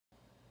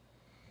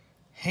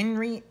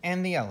Henry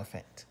and the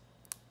Elephant.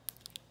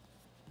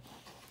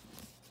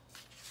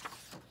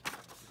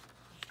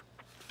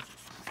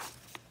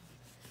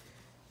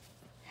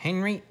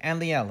 Henry and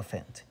the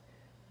Elephant.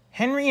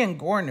 Henry and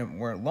Gordon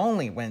were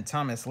lonely when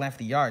Thomas left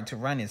the yard to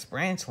run his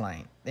branch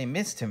line. They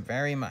missed him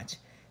very much.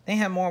 They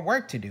had more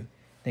work to do.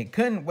 They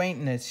couldn't wait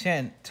in the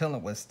shed till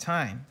it was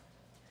time.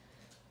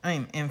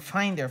 And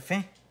find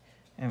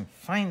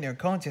their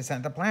coaches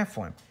at the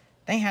platform.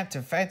 They had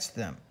to fetch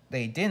them.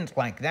 They didn't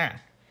like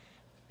that.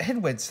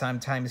 Edward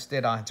sometimes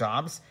did odd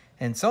jobs,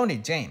 and so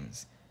did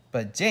James.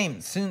 But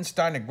James soon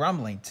started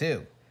grumbling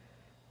too.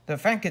 The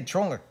Fat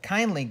Controller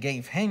kindly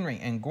gave Henry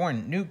and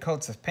Gordon new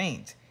coats of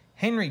paint.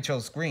 Henry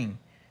chose green,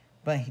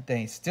 but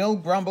they still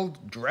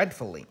grumbled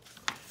dreadfully.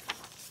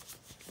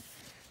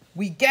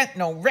 We get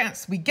no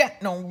rest,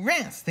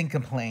 they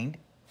complained,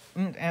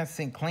 as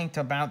they clanked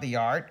about the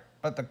yard.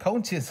 But the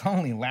coaches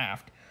only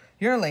laughed.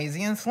 You're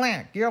lazy and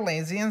slack,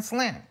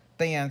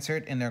 they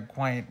answered in their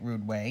quiet,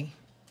 rude way.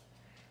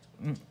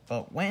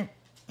 But when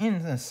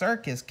the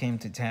circus came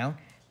to town,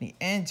 the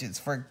engines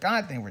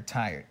forgot they were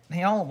tired.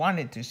 They all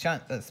wanted to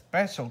shunt the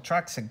special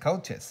trucks and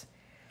coaches.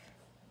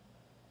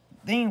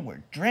 They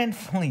were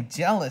dreadfully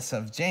jealous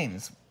of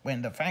James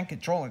when the Fat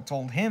Controller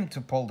told him to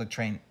pull the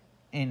train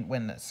in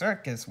when the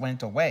circus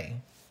went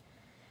away.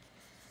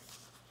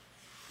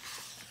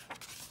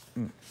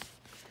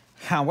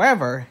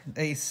 However,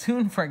 they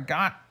soon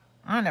forgot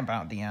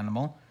about the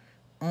animal,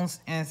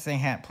 as they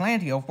had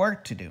plenty of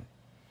work to do.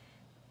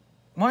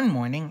 One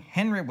morning,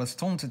 Henry was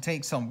told to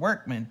take some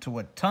workmen to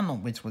a tunnel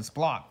which was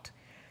blocked.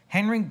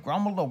 Henry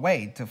grumbled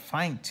away to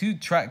find 2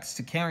 trucks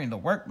to carry the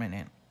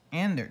workmen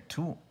and their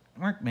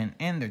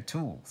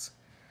tools.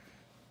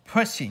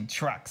 Pushing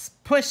trucks,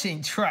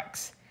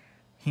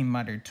 he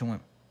muttered to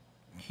him.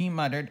 He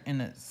muttered in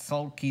a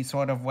sulky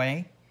sort of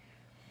way.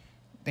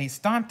 They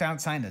stopped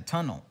outside the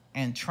tunnel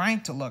and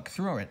tried to look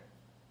through it,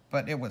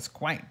 but it was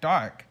quite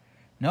dark.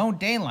 No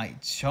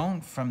daylight shone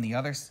from the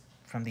other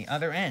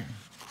end.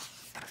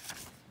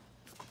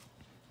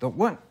 The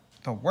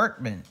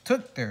workmen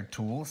took their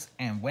tools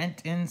and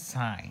went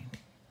inside.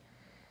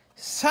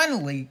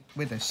 Suddenly,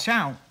 with a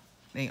shout,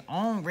 they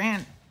all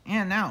ran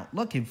out,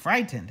 looking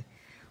frightened.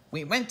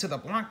 We went to the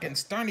block and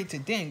started to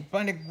dig,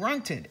 but it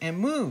grunted and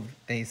moved,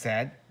 they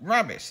said.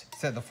 Rubbish,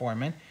 said the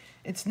foreman.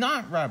 It's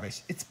not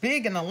rubbish. It's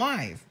big and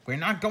alive. We're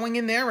not going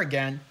in there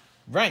again.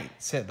 Right,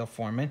 said the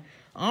foreman.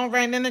 All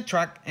right in the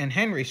truck, and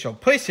Henry shall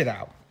push it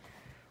out.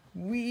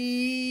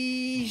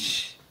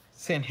 Wheesh,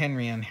 said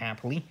Henry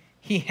unhappily.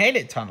 He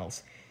hated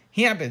tunnels.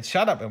 He had been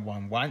shut up in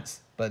one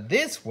once, but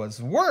this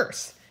was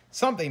worse.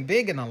 Something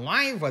big and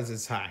alive was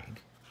inside.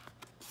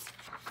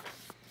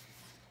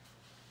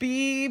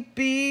 Beep,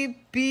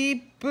 beep,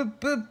 beep, beep,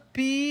 beep,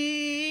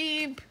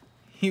 beep,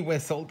 he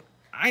whistled.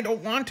 I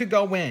don't want to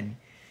go in.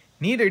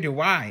 Neither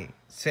do I,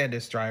 said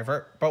his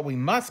driver, but we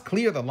must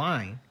clear the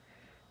line.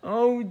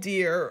 Oh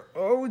dear,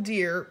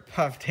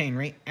 puffed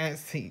Henry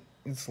as he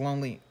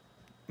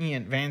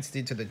advanced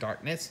into the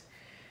darkness.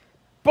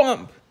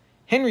 Bump!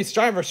 Henry's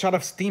driver shut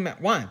off steam at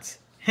once.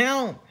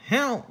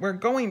 Help, we're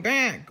going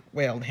back,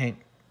 wailed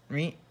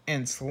Henry,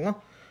 and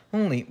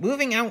slowly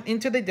moving out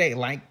into the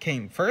daylight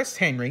came first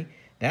Henry,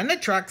 then the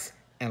trucks,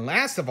 and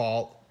last of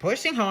all,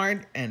 pushing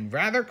hard and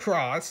rather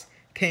cross,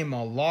 came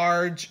a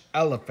large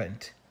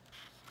elephant.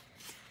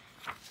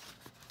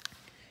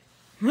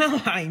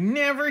 Well, I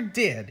never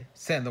did,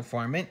 said the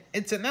foreman.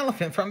 It's an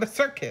elephant from the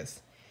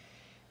circus.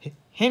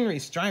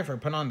 Henry's driver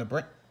put on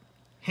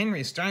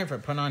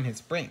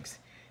his brakes,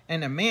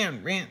 and a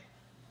man ran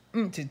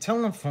to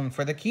telephone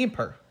for the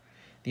keeper.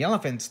 The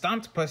elephant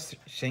stopped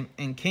pushing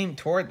and came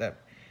toward them.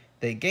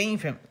 They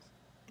gave him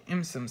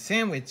some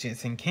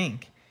sandwiches and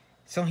cake,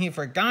 so he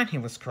forgot he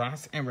was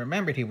cross and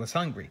remembered he was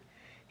hungry.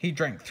 He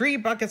drank 3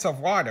 buckets of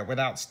water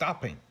without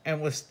stopping,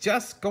 and was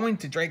just going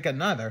to drink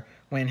another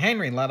when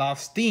Henry let off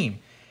steam.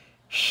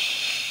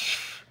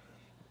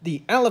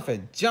 The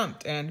elephant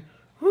jumped and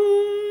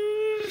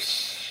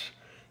whoosh,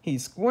 he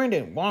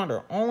squirted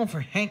water all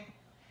over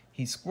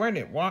He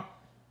squirted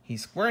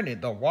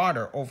the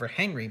water over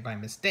Henry by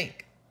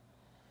mistake.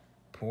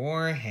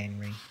 Poor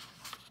Henry.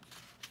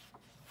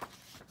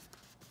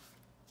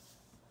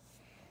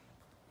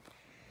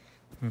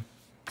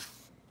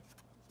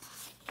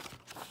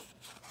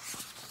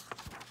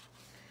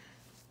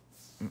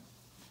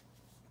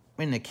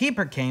 When the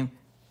keeper came,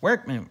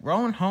 workmen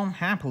rode home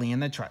happily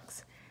in the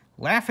trucks,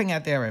 laughing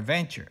at their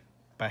adventure.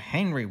 But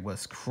Henry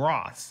was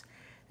cross.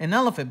 An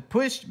elephant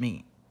pushed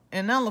me.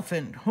 An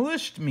elephant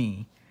whooshed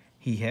me,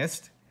 he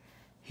hissed.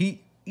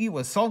 He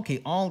was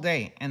sulky all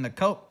day, and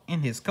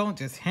his coat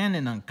just had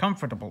an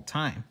uncomfortable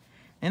time.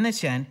 In the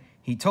shed,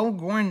 he told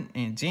Gordon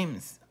and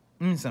James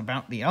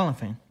about the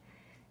elephant.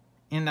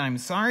 And I'm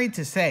sorry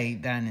to say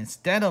that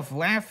instead of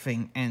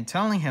laughing and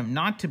telling him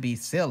not to be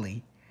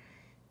silly,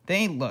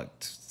 they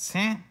looked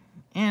sad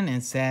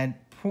and said,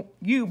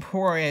 You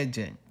poor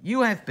agent,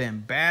 you have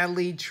been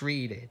badly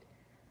treated.